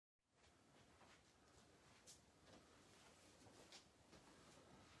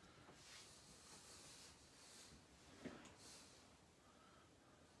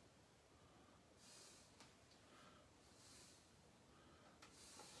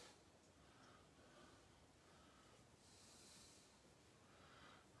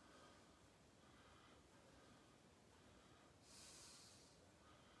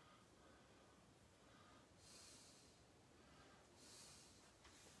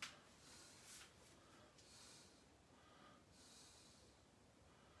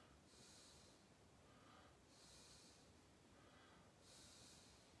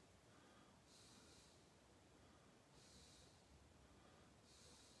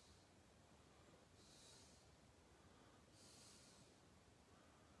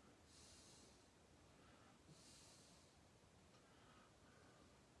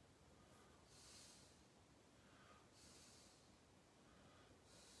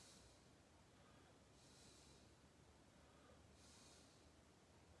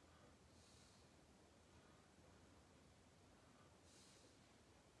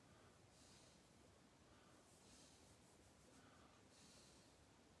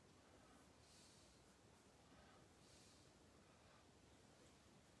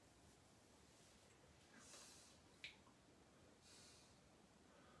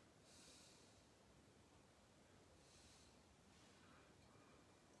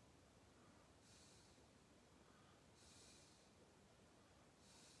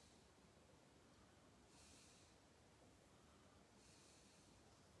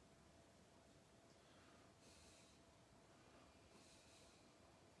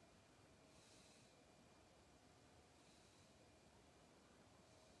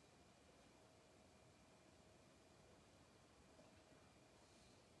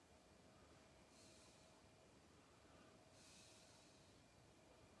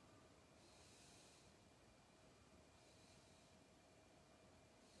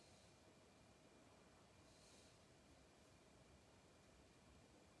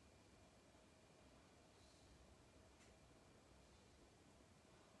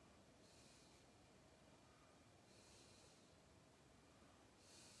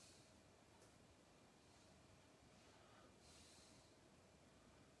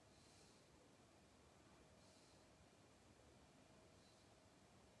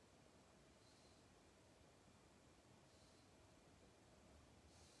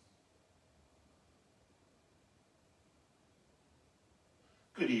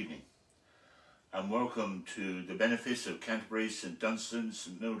Good evening and welcome to the benefice of Canterbury, St Dunstan,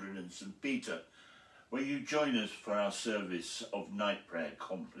 St Mildred and St Peter, where you join us for our service of night prayer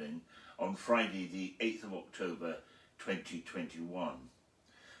Compline on Friday the 8th of October 2021.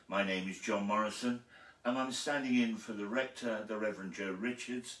 My name is John Morrison and I'm standing in for the Rector, the Reverend Joe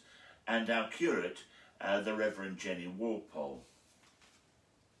Richards, and our Curate, the Reverend Jenny Walpole.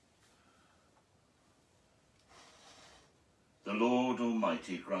 The Lord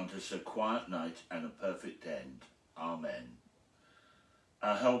Almighty grant us a quiet night and a perfect end. Amen.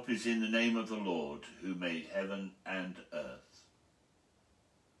 Our help is in the name of the Lord, who made heaven and earth.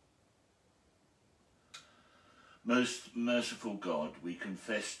 Most merciful God, we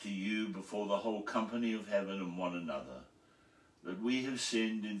confess to you before the whole company of heaven and one another, that we have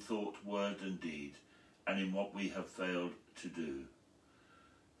sinned in thought, word and deed, and in what we have failed to do.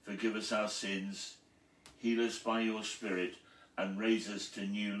 Forgive us our sins, heal us by your Spirit, and raise us to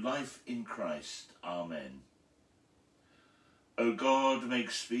new life in Christ. Amen. O God,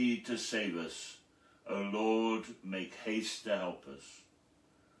 make speed to save us. O Lord, make haste to help us.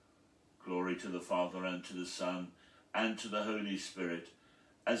 Glory to the Father, and to the Son, and to the Holy Spirit,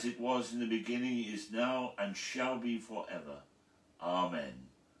 as it was in the beginning, is now, and shall be forever. Amen.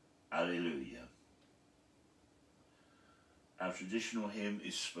 Alleluia. Our traditional hymn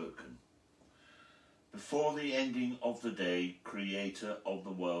is spoken. Before the ending of the day, Creator of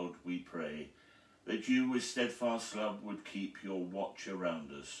the world, we pray that you with steadfast love would keep your watch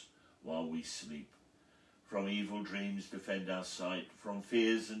around us while we sleep. From evil dreams defend our sight, from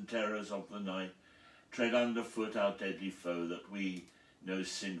fears and terrors of the night, tread underfoot our deadly foe, that we no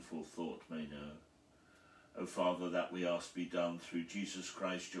sinful thought may know. O Father, that we ask be done through Jesus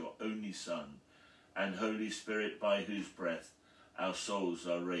Christ, your only Son, and Holy Spirit, by whose breath our souls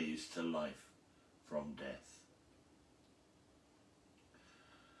are raised to life from death.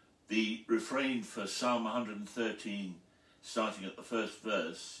 The refrain for Psalm 113, starting at the first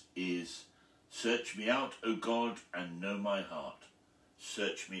verse, is, "Search me out, O God, and know my heart.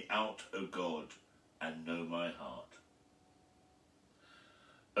 Search me out, O God, and know my heart."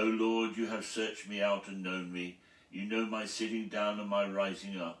 O Lord, you have searched me out and known me. You know my sitting down and my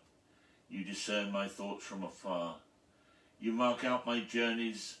rising up. You discern my thoughts from afar. You mark out my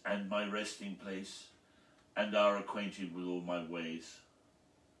journeys and my resting place, and are acquainted with all my ways.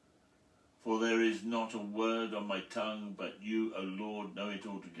 For there is not a word on my tongue, but you, O Lord, know it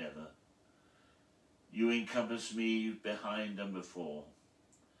altogether. You encompass me behind and before.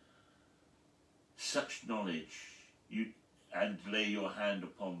 Such knowledge, and lay your hand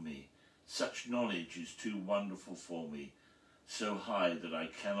upon me. Such knowledge is too wonderful for me, so high that I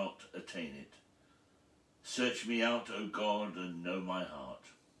cannot attain it. Search me out, O God, and know my heart.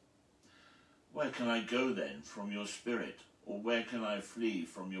 Where can I go then from your Spirit, or where can I flee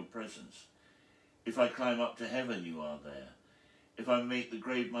from your presence? If I climb up to heaven, you are there. If I make the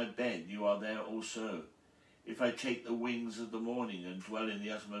grave my bed, you are there also. If I take the wings of the morning and dwell in the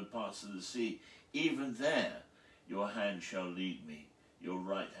uttermost parts of the sea, even there your hand shall lead me, your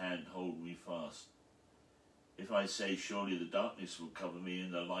right hand hold me fast. If I say, surely the darkness will cover me,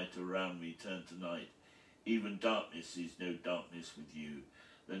 and the light around me turn to night, even darkness is no darkness with you.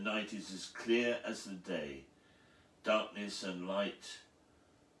 The night is as clear as the day. Darkness and light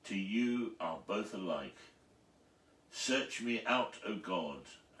to you are both alike. Search me out, O God,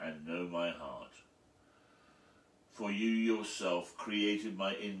 and know my heart. For you yourself created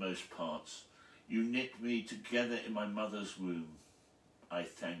my inmost parts. You knit me together in my mother's womb. I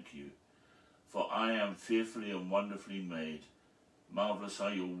thank you, for I am fearfully and wonderfully made. Marvellous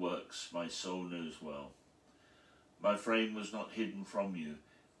are your works, my soul knows well. My frame was not hidden from you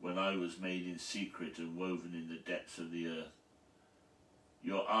when I was made in secret and woven in the depths of the earth.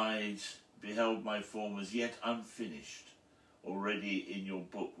 Your eyes beheld my form as yet unfinished. Already in your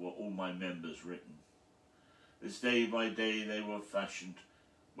book were all my members written. As day by day they were fashioned,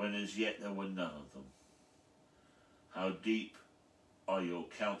 when as yet there were none of them. How deep are your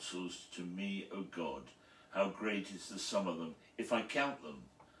counsels to me, O God! How great is the sum of them! If I count them,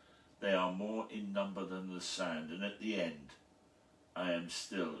 they are more in number than the sand, and at the end I am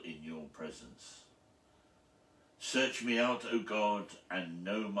still in your presence. Search me out, O God, and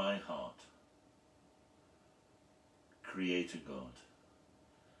know my heart. Creator God,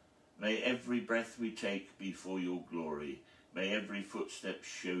 may every breath we take be for your glory. May every footstep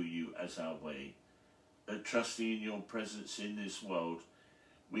show you as our way. That trusting in your presence in this world,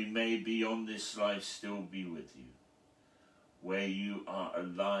 we may beyond this life still be with you, where you are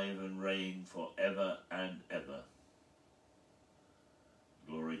alive and reign forever and ever.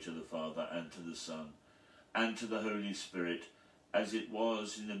 Glory to the Father, and to the Son, and to the Holy Spirit, as it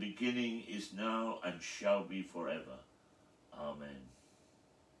was in the beginning, is now, and shall be forever. Amen.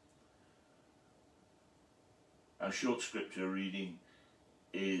 Our short scripture reading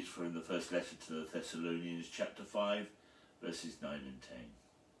is from the first letter to the Thessalonians, chapter 5, verses 9 and 10.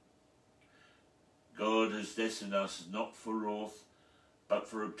 God has destined us not for wrath, but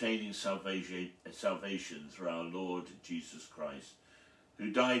for obtaining salvation through our Lord Jesus Christ,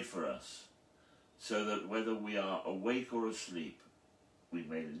 who died for us, so that whether we are awake or asleep, we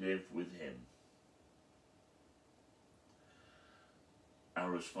may live with him.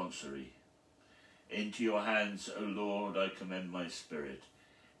 Our responsory. Into your hands, O Lord, I commend my spirit.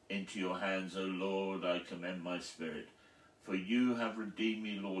 Into your hands, O Lord, I commend my spirit. For you have redeemed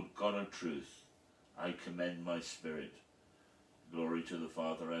me, Lord God of truth. I commend my spirit. Glory to the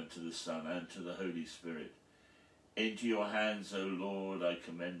Father, and to the Son, and to the Holy Spirit. Into your hands, O Lord, I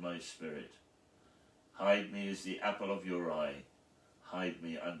commend my spirit. Hide me as the apple of your eye. Hide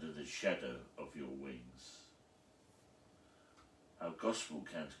me under the shadow of your wings. Our gospel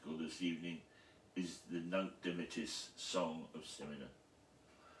canticle this evening is the Nunc Dimittis Song of Simina.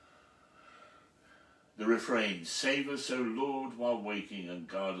 The refrain, save us, O Lord, while waking, and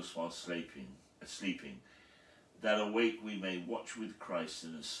guard us while sleeping, that awake we may watch with Christ,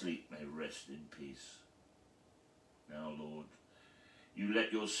 and asleep may rest in peace. Now, Lord, you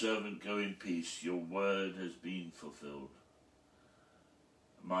let your servant go in peace. Your word has been fulfilled.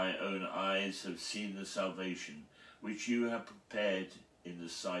 My own eyes have seen the salvation which you have prepared in the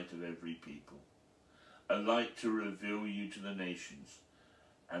sight of every people, a light to reveal you to the nations,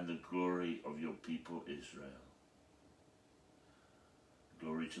 and the glory of your people Israel.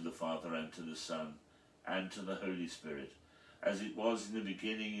 Glory to the Father, and to the Son, and to the Holy Spirit, as it was in the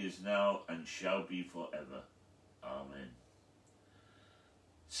beginning, is now, and shall be forever. Amen.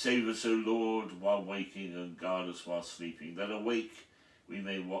 Save us, O Lord, while waking, and guard us while sleeping, that awake we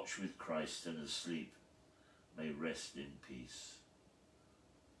may watch with Christ, and asleep may rest in peace.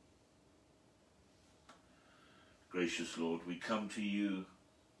 Gracious Lord, we come to you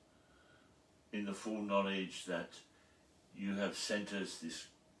in the full knowledge that you have sent us this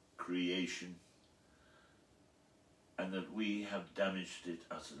creation, and that we have damaged it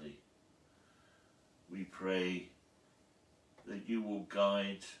utterly. We pray that you will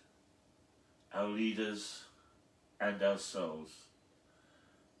guide our leaders and ourselves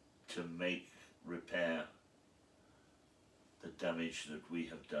to repair the damage that we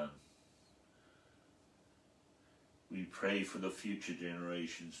have done. We pray for the future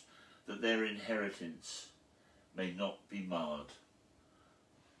generations that their inheritance may not be marred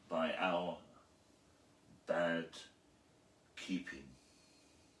by our bad keeping.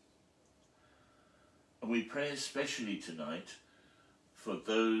 And we pray especially tonight for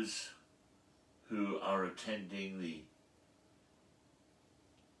those who are attending the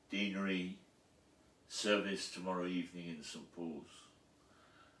deanery service tomorrow evening in St. Paul's,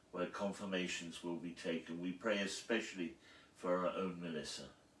 where confirmations will be taken. We pray especially for our own Melissa.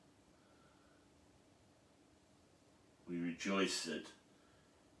 We rejoice that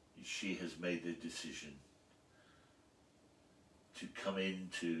she has made the decision to come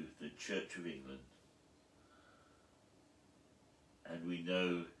into the Church of England, and we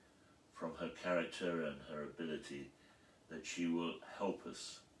know from her character and her ability that she will help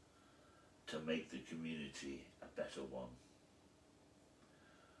us to make the community a better one.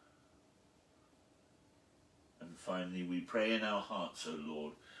 And finally, we pray in our hearts, O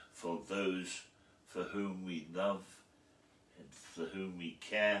Lord, for those for whom we love, and for whom we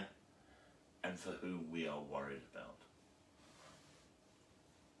care, and for whom we are worried about.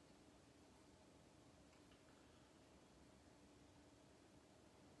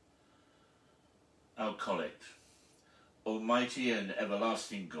 Our collect. Almighty and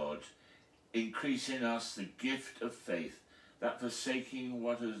everlasting God, increase in us the gift of faith, that forsaking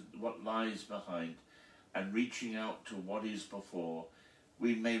what lies behind, and reaching out to what is before,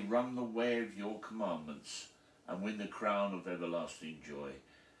 we may run the way of your commandments, and win the crown of everlasting joy.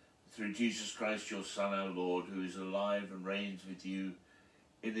 Through Jesus Christ, your Son, our Lord, who is alive and reigns with you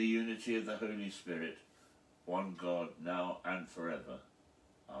in the unity of the Holy Spirit, one God, now and forever.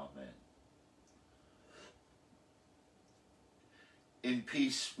 Amen. In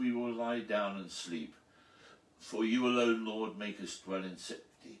peace we will lie down and sleep, for you alone, Lord, make us dwell in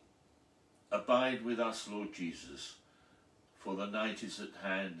safety. Abide with us, Lord Jesus, for the night is at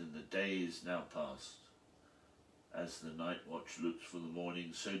hand and the day is now past. As the night watch looks for the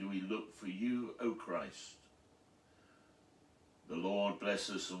morning, so do we look for you, O Christ. The Lord bless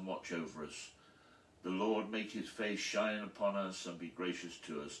us and watch over us. The Lord make his face shine upon us and be gracious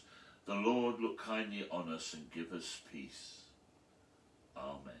to us. The Lord look kindly on us and give us peace.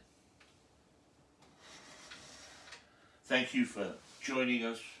 Amen. Thank you for joining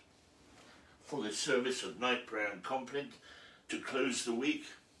us for this service of night prayer and Compline to close the week.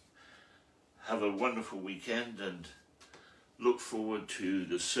 Have a wonderful weekend and look forward to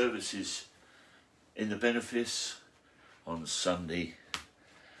the services in the benefice on Sunday,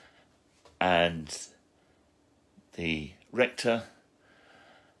 and the rector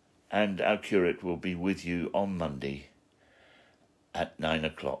and our curate will be with you on Monday at 9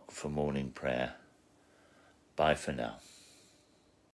 o'clock for morning prayer. Bye for now.